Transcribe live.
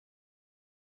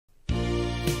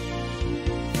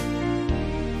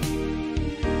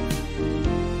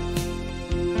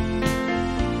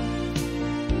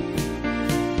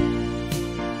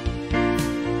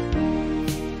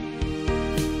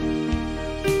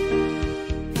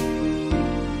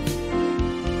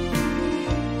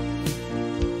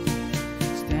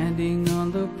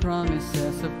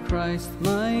Christ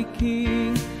my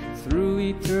King. Through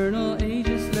eternal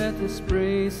ages let His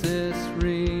praises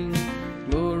ring.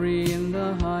 Glory in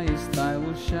the highest I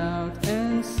will shout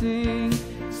and sing,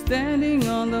 standing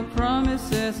on the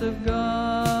promises of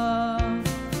God.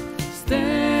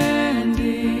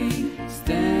 Standing,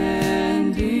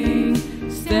 standing,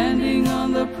 standing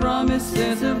on the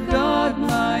promises of God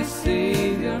my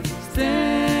Savior.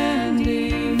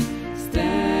 Standing,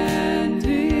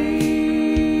 standing,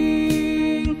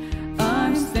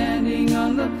 I'm standing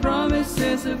on the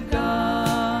promises of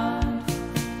God.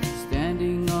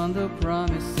 Standing on the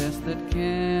promises that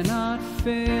cannot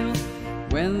fail.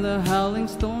 When the howling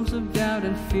storms of doubt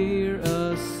and fear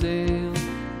assail,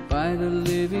 by the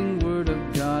living word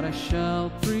of God I shall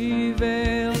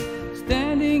prevail.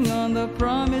 Standing on the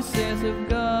promises of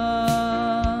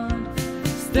God.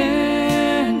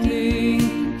 Standing,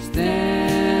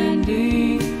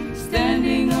 standing,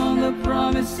 standing on the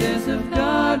promises of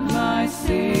God my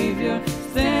Savior.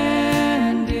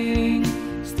 Standing,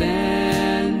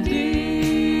 standing,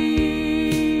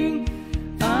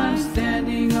 I'm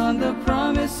standing on the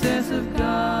promises of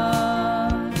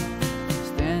God.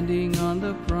 Standing on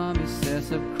the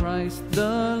promises of Christ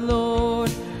the Lord,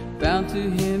 bound to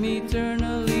Him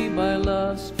eternally by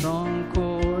love's strong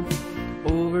cord,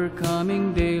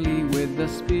 overcoming daily with the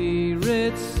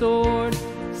Spirit's sword.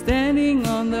 Standing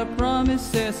on the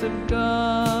promises of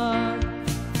God.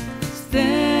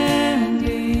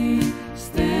 Standing,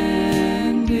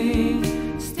 standing,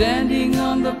 standing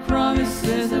on the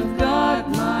promises of God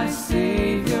my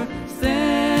Savior.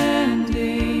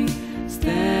 Standing,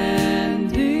 standing,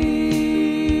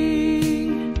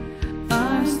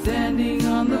 I'm standing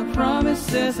on the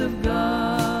promises of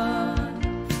God.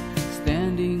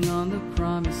 Standing on the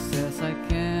promises I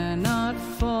cannot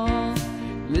fall,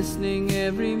 listening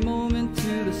every moment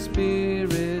to the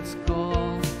Spirit's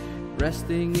call,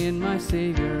 resting in my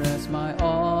Savior as my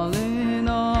all in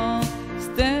all.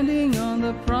 Standing on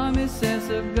the promises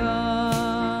of God.